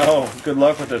 No, good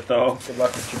luck with it though. Good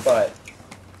luck with your butt.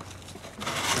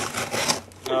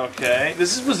 Okay,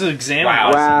 this was an exam.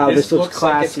 Wow, This this looks looks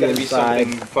like it's classy gonna be inside.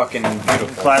 something fucking beautiful.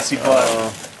 Classy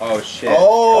butt. Oh shit.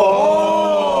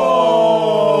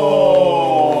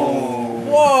 Oh!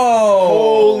 Whoa!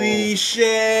 Holy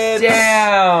shit!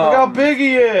 Damn! Look how big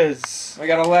he is. We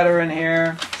got a letter in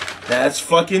here. That's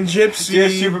fucking gypsy. Dear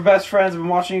super best friends, I've been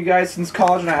watching you guys since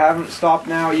college and I haven't stopped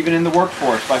now, even in the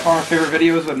workforce. By far my favorite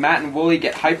video is when Matt and Wooly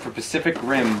get hyped for Pacific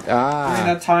Rim. During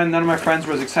that time, none of my friends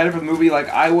were as excited for the movie like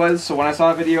I was, so when I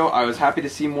saw the video, I was happy to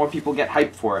see more people get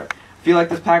hyped for it. I feel like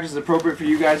this package is appropriate for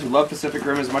you guys who love Pacific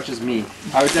Rim as much as me.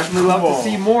 I would definitely love to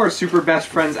see more Super Best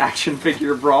Friends action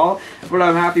figure brawl, but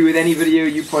I'm happy with any video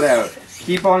you put out.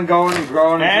 Keep on going and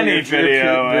growing until Any your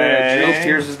video, drill eh?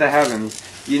 pierces the heavens.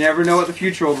 You never know what the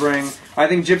future will bring. I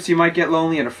think Gypsy might get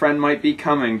lonely and a friend might be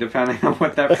coming, depending on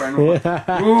what that friend wants.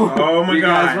 Ooh, Oh my you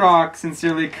guys God. rock.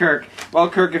 Sincerely, Kirk. Well,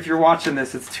 Kirk, if you're watching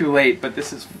this, it's too late, but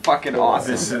this is fucking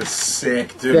awesome. This is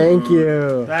sick, dude. Thank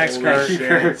you. Thanks, Holy Kirk.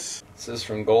 shit. This is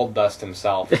from Gold Dust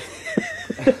himself.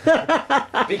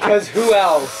 Because who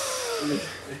else?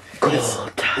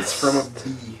 It's from a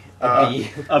bee. Bee.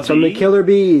 A From the bee? killer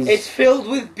bees. It's filled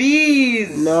with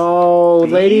bees! No,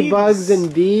 Beads? ladybugs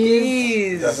and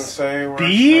bees. Doesn't say where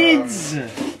Beads.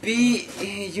 Bee,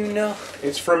 you know.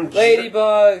 It's from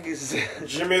Ladybugs.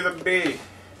 Jimmy the Bee.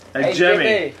 Hey,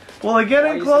 Jimmy. Well, they're Why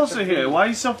getting are you closer such a here. bee? Why are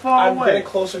you so far I'm away? getting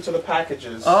closer to the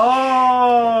packages.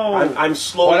 Oh. I'm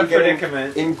slowly What a getting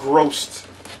predicament. engrossed.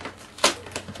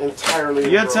 Entirely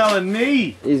You're engrossed. telling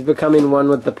me. He's becoming one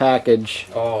with the package.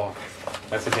 Oh,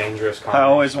 that's a dangerous I comment.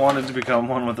 always wanted to become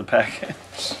one with the package.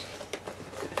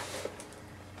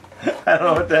 I don't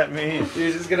know what that means.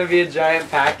 There's just gonna be a giant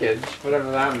package,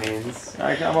 whatever that means.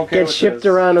 I'm okay Gets with shipped this.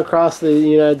 around across the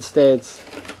United States.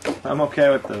 I'm okay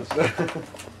with this.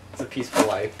 It's a peaceful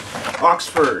life.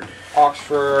 Oxford.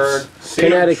 Oxford, City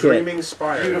of Connecticut. Dreaming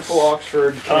Spires. beautiful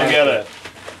Oxford. I don't get it.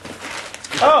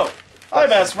 Oh, hi,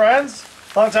 best friends.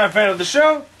 Long-time fan of the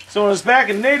show. So when I was back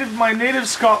in my native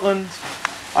Scotland,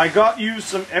 I got you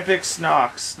some epic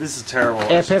snocks. This is terrible.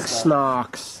 Epic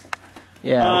snocks.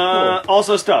 Yeah.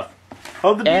 Also stuff.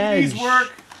 Hope the DVDs Edge.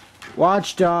 work.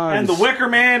 Watch Dogs. And The Wicker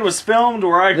Man was filmed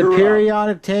where I The grew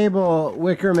periodic table.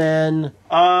 Wicker Man.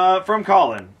 up. From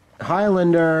Colin.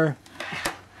 Highlander.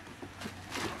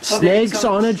 Something Snakes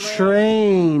on a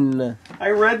train. I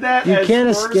read that You as can't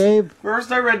first, escape.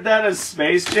 First I read that as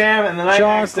Space Jam, and then I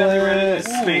accidentally read it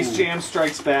as Space Jam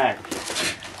Strikes Back.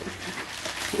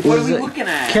 What are Is we it looking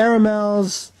at?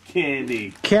 Caramels.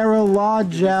 Candy. Carolina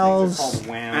gels. Called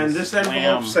whams. And this envelope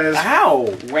Wham. says, Ow!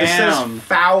 it says Wham.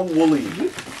 foul woolly.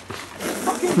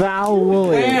 Foul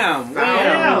Woolly. Wham! Foul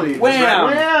Wham! woolly. Wham!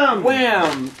 Wham!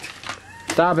 Wham!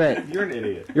 Stop it. You're an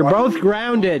idiot. You're both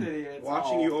grounded.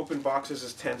 Watching you open boxes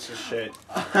is tense as shit.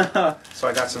 So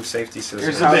I got some safety scissors.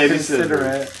 Here's some baby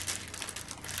Considerate.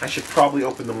 I should probably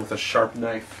open them with a sharp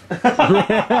knife.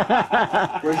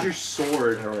 Where's your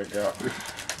sword? There we go.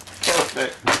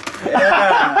 Perfect.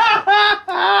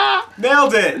 Yeah.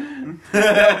 Nailed it.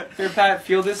 Here, Pat,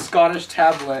 feel this Scottish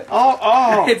tablet.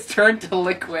 Oh! It's turned to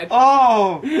liquid.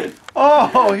 Oh!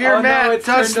 Oh! Here, Oh, Matt, no, it's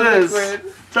touch turned to this.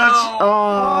 liquid. Touch.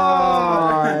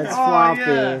 Oh, it's floppy.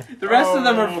 yeah. The rest of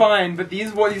them are fine, but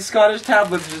these Scottish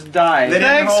tablets just died. They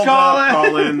didn't Thanks, hold Colin. up,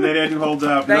 Colin. They didn't hold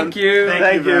up. Thank you.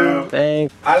 Thank you. though.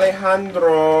 Thanks.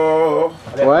 Alejandro.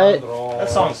 What? That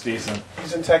song's decent.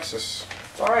 He's in Texas.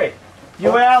 Alright.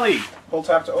 You alley. Hold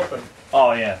tap to open.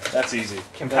 Oh, yeah. That's easy.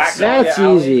 Compact That's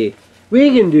yeah, easy.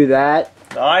 We can do that.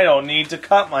 I don't need to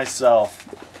cut myself.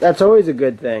 That's always a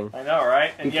good thing. I know,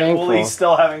 right? And Be yet thankful. Woolie's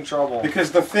still having trouble.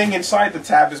 Because the thing inside the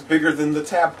tab is bigger than the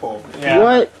tab pull. Yeah.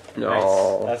 What?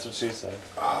 No. That's what she said.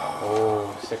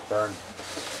 Oh, sick burn.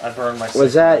 I burned my.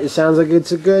 Was that? It sounds like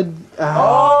it's a good.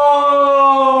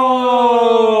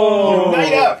 Oh!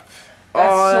 Unite up!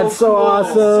 That's so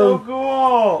awesome. So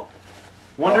cool.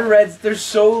 Wonder Reds, there's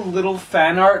so little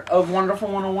fan art of Wonderful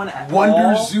 101 at Wonder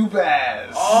all.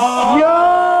 Zubaz!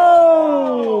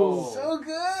 Yo! So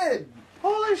good!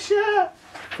 Holy shit!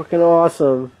 Fucking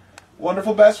awesome.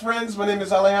 Wonderful best friends, my name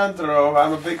is Alejandro.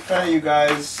 I'm a big fan of you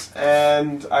guys,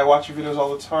 and I watch your videos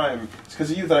all the time. It's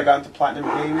because of you that I got into Platinum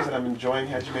Games, and I'm enjoying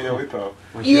Hajime no Ippo.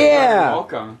 Yeah!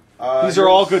 Welcome. These are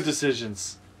all good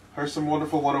decisions. Here's some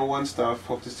wonderful 101 stuff.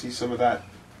 Hope to see some of that,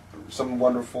 some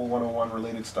wonderful 101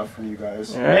 related stuff from you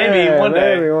guys. Maybe one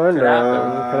day. Maybe one day. Could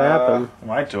happen. Could happen. I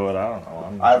might do it. I don't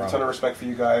know. I have a ton of respect for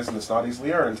you guys, and it's not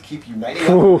easily earned to keep uniting up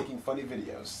and making funny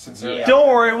videos. Sincerely. Don't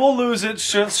worry, we'll lose it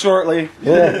shortly.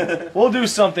 Yeah. We'll do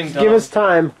something dumb. Give us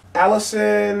time.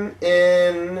 Allison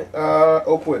in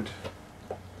Oakwood.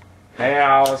 Hey,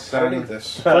 I don't need Allison.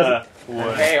 this.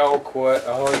 Wood. Hey, Oakwood.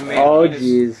 Oh, you made Oh, penis.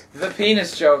 jeez. The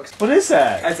penis jokes. What is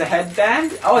that? As a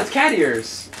headband? Oh, it's cat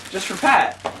ears. Just for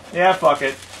Pat. Yeah, fuck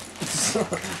it.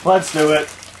 Let's do it.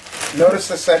 Notice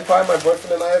the senpai, my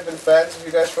boyfriend and I have been fans of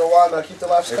you guys for a while. Now keep the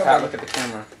laughs Here, Pat, coming. look at the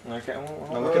camera. Okay.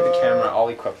 No, look at the camera. All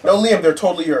equipped. No, Liam, they're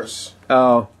totally yours.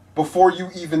 Oh. Before you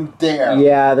even dare.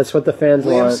 Yeah, that's what the fans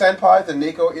Liam want. senpai, the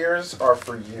Nico ears are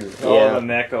for you. Oh, Yeah. the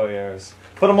Neko ears.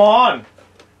 Put them on.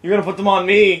 You're gonna put them on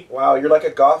me. Wow, you're like a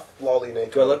goth lolly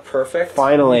Nico. Do I look perfect?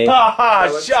 Finally. Haha,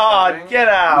 That looks Sean, fine. get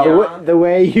out. The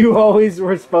way you always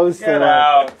were supposed to Get look.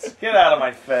 out. Get out of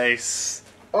my face.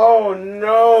 Oh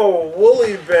no,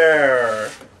 Woolly Bear.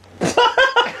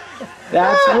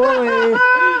 That's Wooly.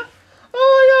 Oh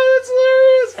my god, that's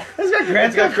hilarious. It's got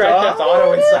Grand Theft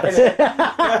Auto inside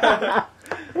it.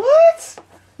 What?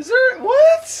 Is there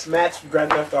what? Matt's Grand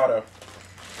Theft Auto.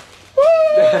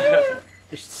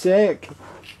 Sick.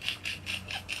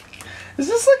 Is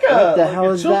this like a What the like hell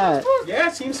a is children's that? book? Yeah,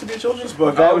 it seems to be a children's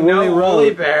book. That Oh Woolly no, Road.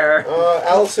 Woolly Bear.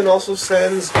 Allison also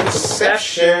sends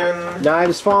Inception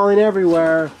Knives falling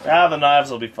everywhere. Ah, the knives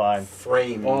will be fine.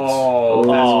 framed. Oh,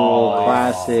 Oh,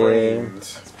 classy. Framed.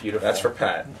 It's beautiful. That's for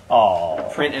Pat. Oh.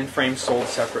 Print and frame sold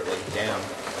separately. Damn.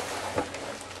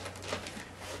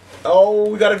 Oh,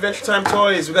 we got Adventure Time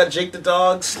toys. We got Jake the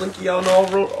dog, Slinky on all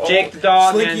Jake the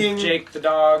dog Slinky and Jake the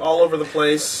dog. all over the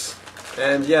place.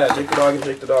 And yeah, Jake the dog and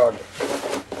Jake the dog.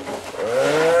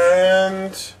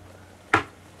 And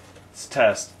It's a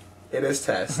test. it is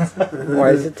Test.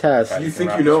 Why is it test? You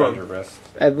think you know him?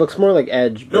 It looks more like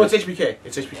Edge. No, but- it's HBK.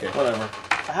 It's HBK. Whatever.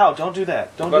 Ow, don't do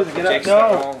that. Don't Look, do that. Get Jake's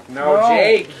out. No. no,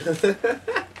 Jake.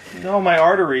 No, my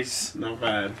arteries. Not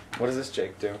bad. What does this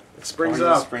Jake do? It springs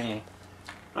Orange is up. Springy.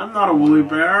 I'm not a woolly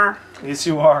bear. Yes,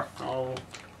 you are. Oh,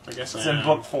 I guess It's in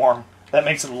book form. That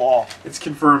makes it law. It's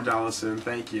confirmed, Allison.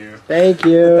 Thank you. Thank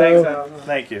you. Thanks, Alan.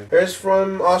 Thank you. Here's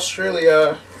from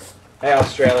Australia. Hey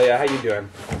Australia, how you doing?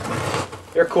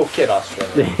 You're a cool kid,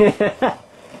 Australia.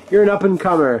 You're an up and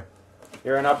comer.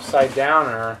 You're an upside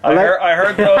downer. I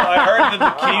heard that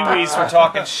the Kiwis were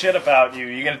talking shit about you.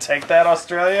 You gonna take that,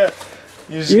 Australia?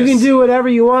 You can do whatever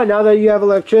you want now that you have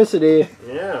electricity.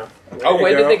 Yeah. Oh,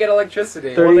 when did they get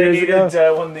electricity? 30 Well, they years needed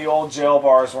ago? when the old jail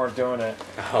bars weren't doing it.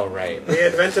 Oh, right. They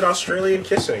invented Australian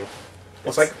kissing.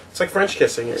 It's like French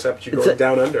kissing, except you It's go a-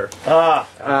 down under.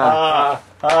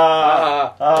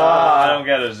 I don't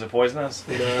get it. Is it poisonous?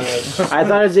 I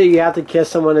thought it was that you have to kiss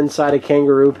someone inside a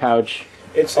kangaroo pouch.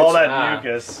 It's All that Ah.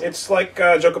 mucus. It's like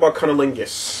a joke about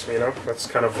cunnilingus. You know, that's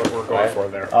kind of what we're going Right. for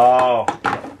there. Oh,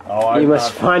 You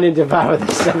must find and devour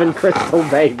the 7 crystal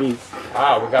babies.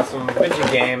 Wow, we got some video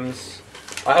games.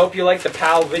 I hope you like the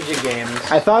PAL video games.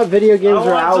 I thought video games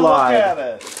were outlawed. Look at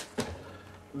it.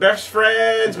 Best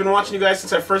friends, been watching you guys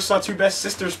since I first saw Two Best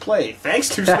Sisters play. Thanks,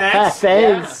 Two Snacks.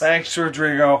 Thanks. Thanks,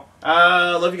 Rodrigo.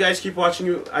 Love you guys. Keep watching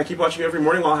you. I keep watching you every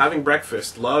morning while having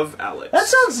breakfast. Love, Alex. That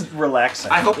sounds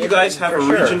relaxing. I hope you guys have a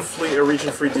For sure.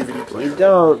 region-free DVD player. We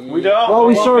don't. We don't. Well,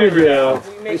 we Well, sort of figure it do. out.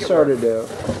 We sort of do.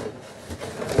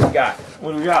 What we got?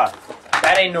 What do we got?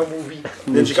 That ain't no movie.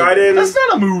 Ninja Gaiden. That's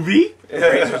not a movie.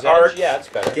 Razor's Arc. Edge? Yeah, it's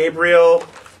better. Gabriel.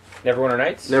 Neverwinter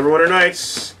Nights? Neverwinter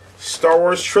Nights. Star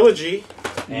Wars Trilogy.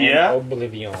 And Yeah.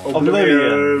 Oblivion.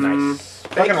 Oblivion. Nice.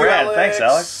 Fucking rad. Thanks,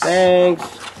 Alex. Thanks.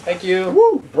 Thank you.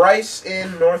 Woo! Bryce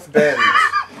in North Bend.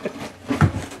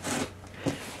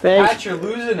 Thanks. Pat, you're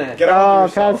losing it. Get on Oh,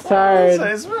 with yourself. Pat's tired.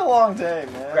 It's been a long day,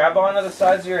 man. Grab onto the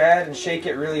sides of your head and shake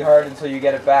it really hard until you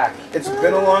get it back. It's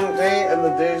been a long day, and the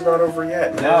day's not over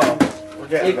yet. No. We're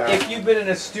forgetting that. If you've been an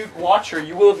astute watcher,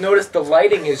 you will have noticed the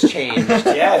lighting has changed.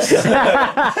 Yes.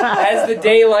 As the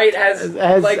daylight has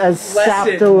sapped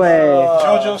lessened. away.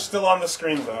 JoJo's still on the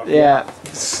screen, though. Yeah.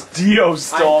 Dio's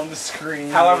still on the screen.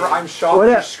 However, I'm shocked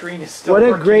your screen is still What a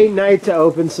working. great night to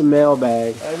open some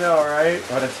mailbag. I know, right?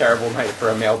 What a terrible night for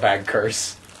a mailbag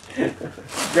curse.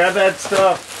 Grab that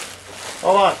stuff.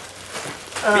 Hold on.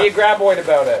 Be a graboid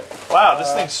about it. Wow,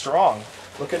 this thing's strong.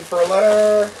 Looking for a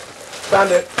letter.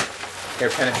 Found it. Here,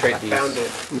 penetrate these. Found it.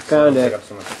 You found Take it. up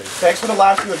so much space. Thanks for the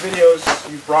last few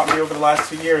videos you've brought me over the last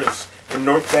 2 years in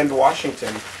North Bend,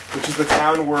 Washington, which is the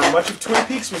town where much of Twin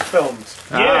Peaks was filmed.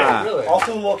 Yeah. Really?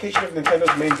 Also the location of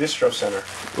Nintendo's main distro center.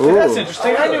 Ooh. That's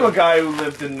interesting. I knew a guy who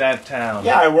lived in that town.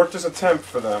 Yeah, I worked as a temp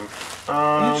for them.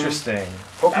 Interesting.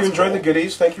 Hope you That's enjoyed cool. the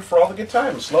goodies. Thank you for all the good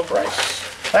times. Love, Bryce.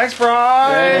 Thanks,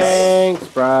 Bryce. Thanks,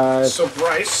 Bryce. So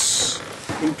Bryce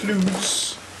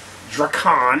includes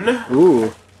Dracan,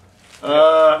 Ooh.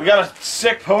 We got a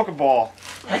sick Pokeball.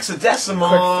 Hexadecimal.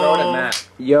 Quick throw it at Matt.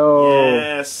 Yo.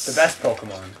 Yes. The best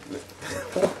Pokemon.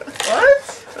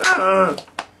 What?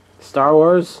 Star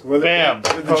Wars? With Bam. The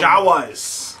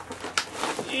Jawas.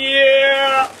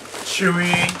 Yeah.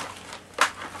 Chewy.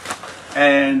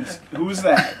 And who's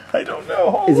that? I don't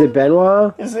know. Is it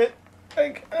Benoit? Is it?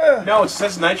 Like, No, it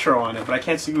says Nitro on it, but I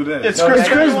can't see who it is. It's No, Chris it's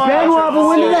Chris Benoit, but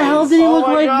when the hell did he Oh look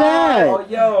my like God. that? Oh,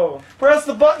 yo. Press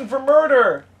the button for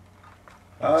murder.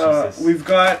 Jesus. We've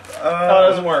got. Oh, it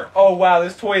doesn't work. Oh, wow,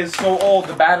 this toy is so old,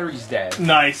 the battery's dead.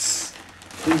 Nice.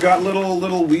 We've got little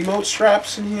Wiimote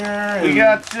straps in here. We and-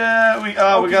 got we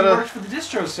got It a. works for the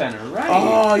distro center, right?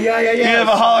 Oh yeah. We have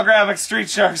a holographic Street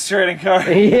Sharks trading card.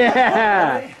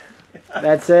 Yeah.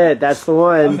 That's it. That's the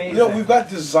one. Amazing. You know, we've got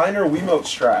designer Wiimote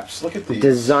straps. Look at these.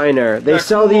 Designer. They That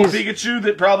sell cool these. Pikachu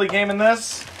that probably came in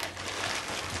this.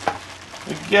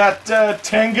 We got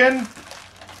Tengen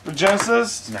for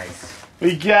Genesis. Nice.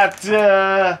 We got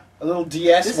A little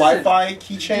DS This Wi-Fi Dude,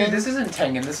 keychain. this isn't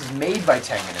Tengen, this is made by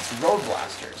Tengen. It's Road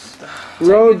Blasters.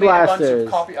 Road Tengen made a bunch Blasters. of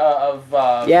copy,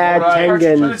 Yeah,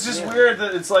 cartridges. But Tengen. it's just weird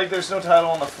that it's like there's no title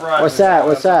on the front. What's that?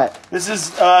 What's that? This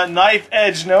is Knife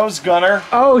Edge Nose Gunner.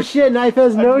 Oh shit! Knife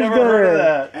has I've nose never gunner. heard of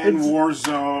that. And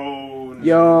Warzone.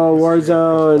 Yo,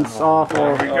 Warzone. It's awful.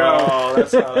 There we go. Oh,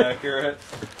 that's not accurate.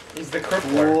 He's the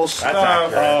crippler. Cool stuff.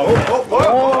 accurate.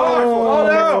 Oh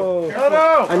no! Oh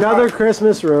no! Another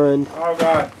Christmas ruined. Oh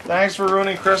god. Thanks for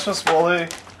ruining Christmas, Wooly.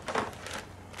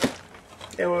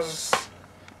 It was.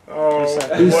 Oh,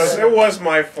 it was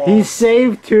my fault. He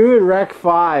saved 2 and wrecked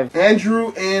 5.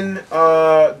 Andrew in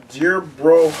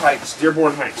Dearborn Heights.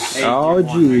 Oh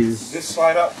jeez. Just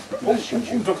slide up. Oh,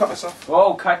 don't cut myself.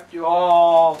 Oh, cut you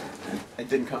all. I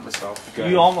didn't cut myself.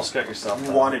 You almost got yourself.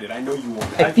 You wanted it. I know you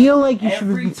wanted it. I feel like you should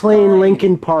Every be playing time.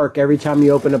 Linkin Park every time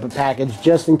you open up a package,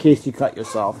 just in case you cut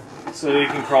yourself. So he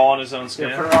can crawl on his own skin.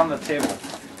 Here, put it on the table.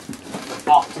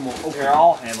 Optimal. Here,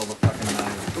 I'll handle the fucking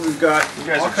knife. We've got You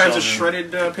guys all are kinds of children.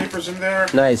 shredded papers in there.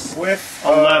 Nice. With A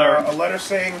a letter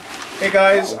saying, "Hey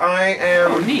guys, I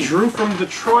am Oh, neat. Drew from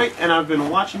Detroit, and I've been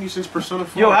watching you since Persona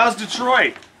 4." Yo, how's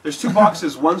Detroit? There's 2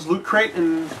 boxes. One's loot crate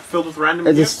and filled with random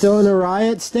Is it gifts. still in a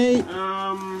riot state?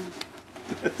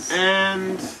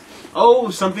 And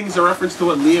something's a reference to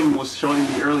what Liam was showing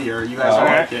me earlier. You guys will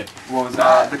Alright. like it. What was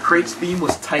that? The crate's theme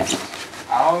was Titan.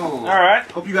 Oh. Alright.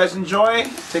 Hope you guys enjoy.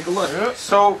 Take a look.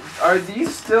 So, are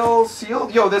these still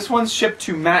sealed? Yo, this one's shipped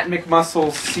to Matt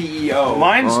McMuscle's CEO.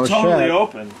 Mine's Oh, totally shit.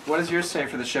 open. What does yours say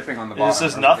for the shipping on the It bottom?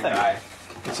 says or the nothing. guy?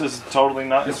 This is totally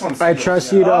not. This one's I sealed,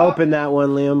 trust yeah. you to open that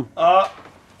one, Liam.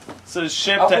 It says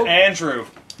shipped Oh, to well- Andrew.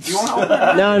 Do you want to open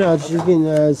it? No, no, it's just being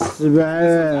This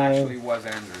actually was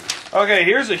Andrew's. Okay,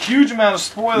 here's a huge amount of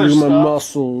spoiler use my stuff.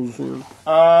 muscles.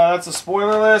 That's a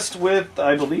spoiler list with,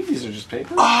 I believe these are just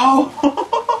papers.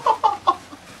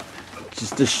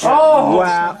 Just a shit. Oh!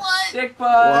 Wow. Dick butt.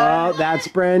 Well, that's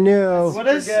brand new. What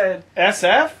is good.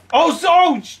 SF? Oh,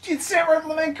 so it's Samurai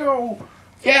Flamenco.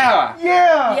 Yeah.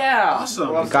 Yeah. Yeah.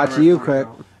 Awesome. Got to you quick.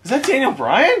 Is that Daniel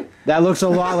Bryan? That looks a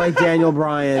lot like Daniel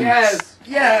Bryan. Yes.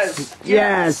 Yes.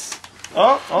 Yes.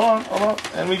 Oh, hold on.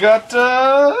 And we got,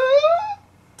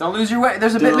 Don't lose your way.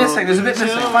 There's a bit missing. There's a bit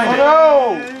missing. Find it.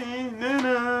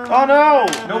 Oh no!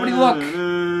 Nobody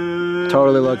look.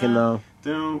 Totally looking though.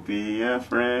 Don't be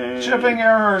afraid. Shipping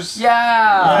errors.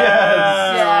 Yeah.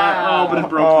 Yes. Yeah. Oh, but it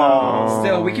broke Oh.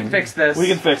 Still, we can fix this. We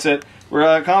can fix it. We're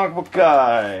a comic book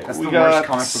guy. That's we the got worst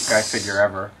comic book guy figure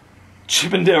ever.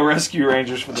 Chippendale Rescue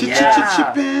Rangers for the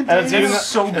Yeah. And it's even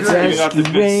so it's good. even got the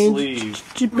big Range.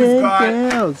 sleeve. We've got,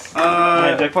 Girls.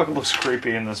 Man, that fucking looks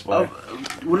creepy in this way.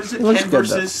 what is it? It looks Ken good,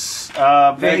 though. versus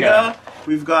Vega.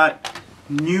 We've got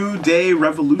New Day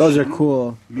Revolution. Those are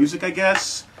cool. Music, I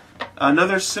guess.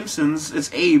 Another Simpsons. It's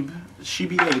Abe.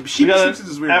 Sheepy Abe. We Sheepy got Simpsons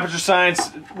is weird. Aperture Science.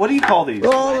 What do you call these?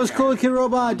 Oh, those cool kid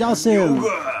robot, Dawson.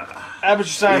 Aperture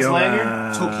Science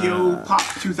lanyard. Tokyo Pop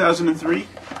 2003.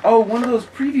 Oh, one of those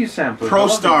preview samplers. Pro I love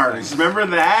these Stars. things. Remember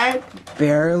that?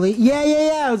 Barely.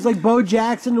 Yeah. It was like Bo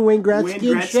Jackson and Wayne Gretzky,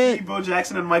 Wayne and shit. Gretzky, Bo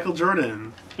Jackson, and Michael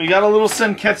Jordan. We got a little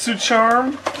Senketsu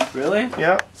charm. Really?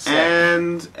 Yep.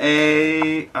 And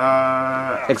a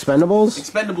Expendables?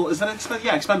 Expendable. Is that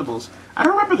Expendables? I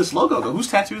don't remember this logo though. Whose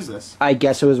tattoo is this? I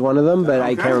guess it was one of them, but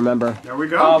I Okay. can't remember. There we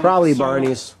go. Probably So-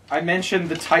 Barney's. I mentioned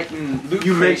the Titan loot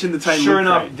You crate. mentioned the Titan Sure loot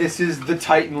enough, crate. this is the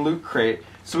Titan loot crate.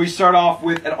 So we start off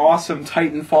with an awesome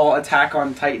Titanfall Attack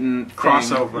on Titan thing.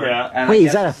 Crossover. Yeah. And I Wait, is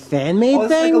guess- that a fan-made Oh,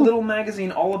 it's like thing? a little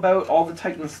magazine all about all the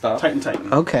Titan stuff.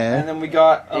 Titan. Okay. And then we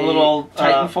got A little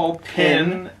Titanfall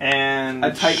pin and a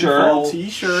Titanfall shirt.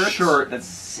 T-shirt. shirt that's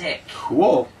sick.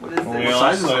 Cool. What is We this? What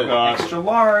size is also it? got Extra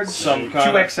large. some kind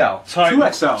of 2XL. Titan.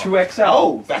 2XL. 2XL.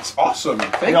 Oh, that's awesome.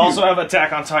 Thank We you. also have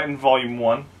Attack on Titan Volume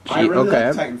 1. I really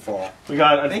Okay. like Titanfall. We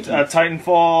got Thank you. a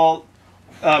Titanfall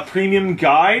premium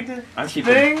guide I'm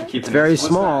keeping, thing. keeping It's very this.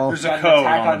 small. There's Got a an code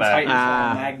Attack on the back. Titanfall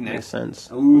Ah, magnet. makes sense.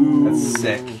 Ooh. That's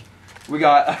sick. We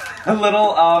got a little,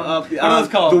 what are those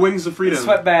called? The Wings of Freedom.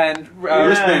 Sweatband, Wristband.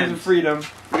 Wristband of Freedom.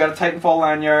 We got a Titanfall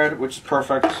lanyard, which is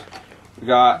perfect. We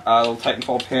got a little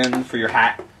Titanfall pin for your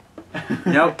hat.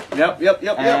 Yep.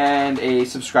 And a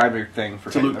subscriber thing for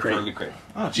To Loot for Crate. Loot Crate.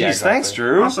 Oh, jeez, Yeah, exactly. thanks,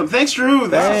 Drew. Awesome. Thanks, Drew.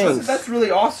 Thanks. That's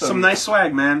really awesome. Some nice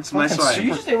swag, man. Some nice So swag.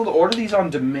 you're just able to order these on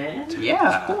demand? Yeah.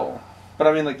 That's cool. But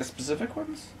I mean, like the specific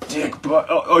ones? Dick butt.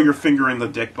 Oh, you're fingering the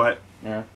dick butt. Yeah.